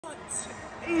It's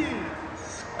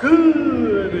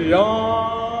good,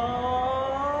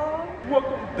 y'all.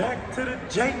 Welcome back to the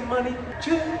J Money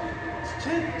channel.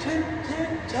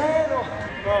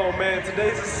 Oh man,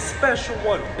 today's a special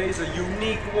one. Today's a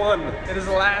unique one. It is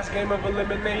the last game of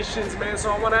eliminations, man.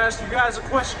 So I want to ask you guys a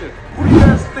question. Who do you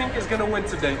guys think is gonna win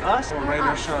today? Us or Rain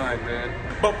or Shine, man?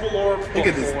 Before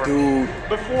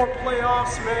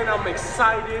playoffs, man, I'm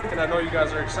excited, and I know you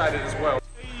guys are excited as well.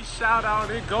 Shout out,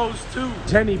 it goes to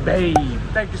Jenny Babe.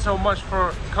 Thank you so much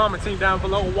for commenting down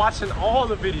below, watching all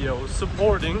the videos,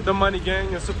 supporting the Money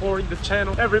Gang and supporting the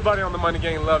channel. Everybody on the Money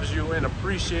Gang loves you and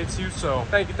appreciates you, so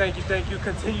thank you.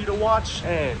 Continue to watch,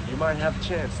 and you might have a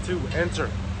chance to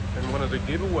enter in one of the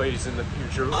giveaways in the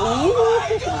future.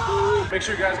 Oh, make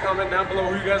sure you guys comment down below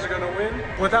who you guys are gonna win.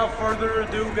 Without further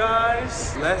ado,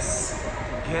 guys, let's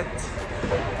get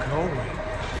going.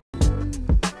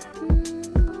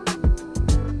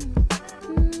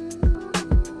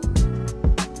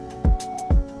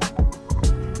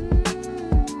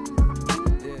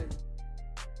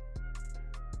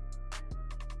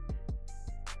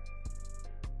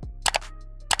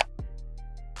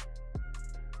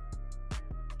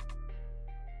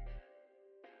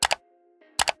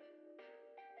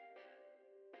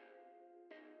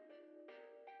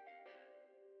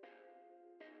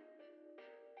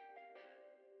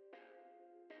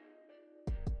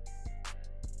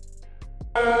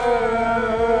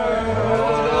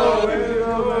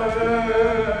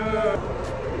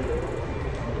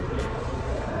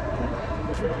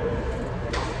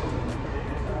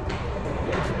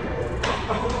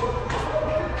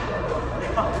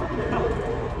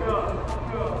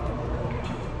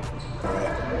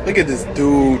 Look at this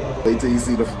dude. Wait till you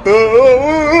see the. What's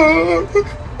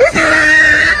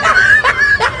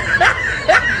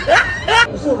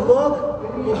up, vlog?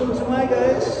 Welcome to my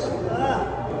guys.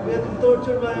 We have been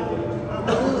tortured by you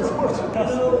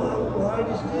know how hard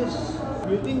is this?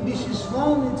 You think this is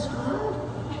fun? It's hard.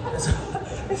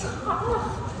 It's hard.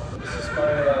 This is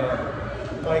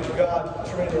my God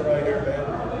trainer right here, man.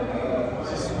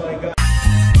 This is my God.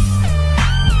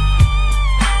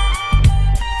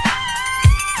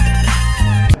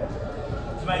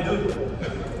 It's my dude.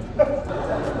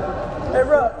 Hey,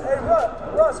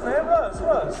 Russ, man,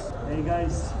 Russ. Hey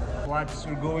guys,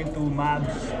 we're going to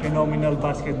Mavs Phenomenal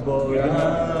Basketball.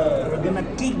 We're gonna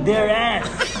kick their ass.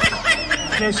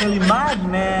 Especially Mag,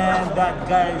 man. That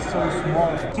guy is so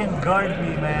small. He can guard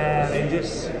me, man.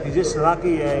 He's just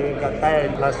lucky I got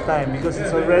tired last time because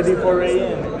it's already 4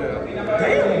 a.m.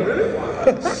 Damn, really?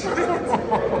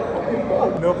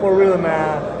 No, for real,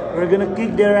 man. We're gonna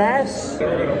kick their ass.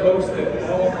 We're gonna post it.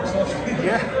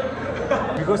 Yeah.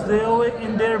 Because they always,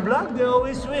 in their vlog, they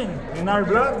always win. In our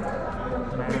vlog,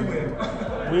 man,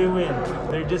 we win.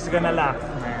 They're just gonna laugh,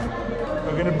 man.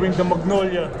 We're gonna bring the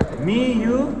Magnolia. Me,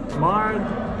 you, Mark,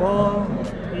 Paul,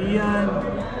 Ian.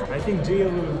 I think Jay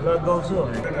will vlog also.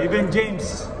 Even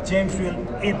James. James will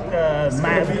eat mad. It's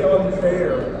gonna be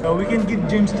unfair. So we can give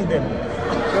James to them.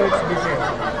 So it's decent.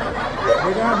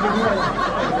 We're gonna have the win.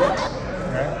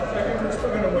 We're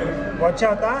still gonna win. Watch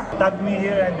out, ah. Tag me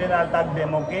here and then I'll tag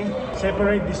them, okay?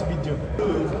 Separate this video.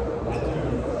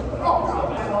 Oh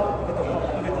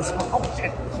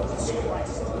shit.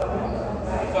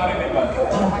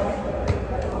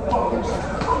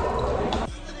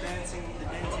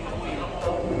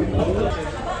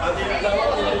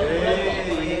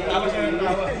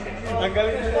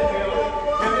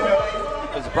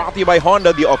 It's brought to you by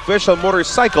Honda, the official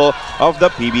motorcycle of the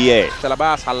PBA. Sa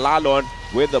labas, Halalon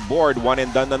with the board. One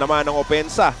and done na naman ng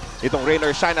opensa. Itong Rain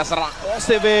or Shine as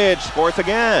Rakosevic scores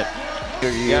again.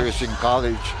 Years in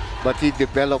college, but he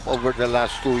developed over the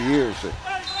last 2 years.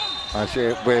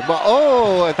 Kasi,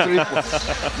 oh,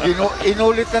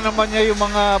 inulit na naman niya yung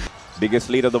mga... Biggest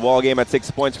lead of the ball game at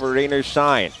 6 points for Rain or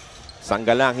Shine.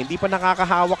 Sanggalang, hindi pa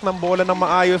nakakahawak ng bola ng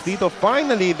maayos dito.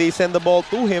 Finally, they send the ball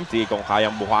to him. Kung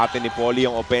kayang buhatin ni Paulie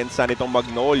ang opensa nitong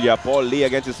Magnolia. Paul Lee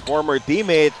against his former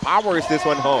teammate. Powers this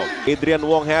one home. Adrian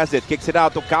Wong has it. Kicks it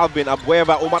out to Calvin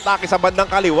Abueva. Umatake sa bandang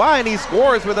kaliwa and he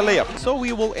scores with a layup. So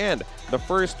we will end the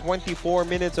first 24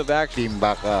 minutes of action. Team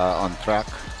back on track.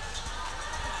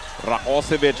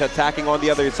 Rakosevic attacking on the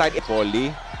other side.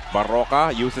 Paulie. Barroca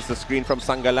uses the screen from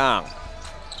Sanggalang.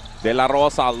 De La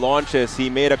Rosa launches. He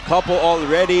made a couple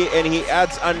already, and he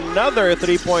adds another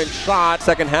three-point shot.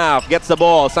 Second half, gets the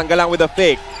ball. Sanggalang with a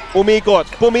fake. Umikot,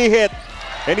 pumihit,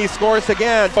 and he scores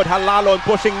again. But Halalon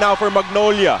pushing now for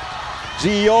Magnolia.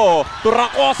 Gio to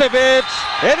Rakosevic,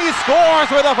 and he scores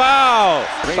with a foul.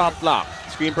 Shot clock.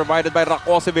 Screen provided by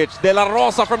Rakosevic. De La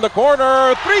Rosa from the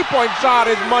corner. Three-point shot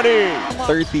is money.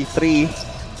 33-13.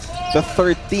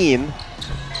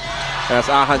 As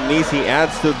Ahanisi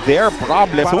adds to their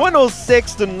problem. So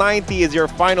 106 to 90 is your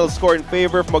final score in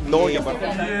favor of Magnolia.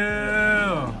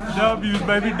 Yeah, W's,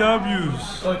 baby,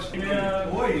 W's.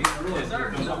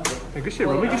 Hey, good shit,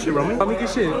 Romy. Good shit, Romy. Good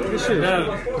shit. Good shit.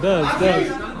 Does.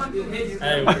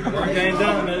 Hey, one game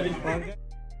done, baby.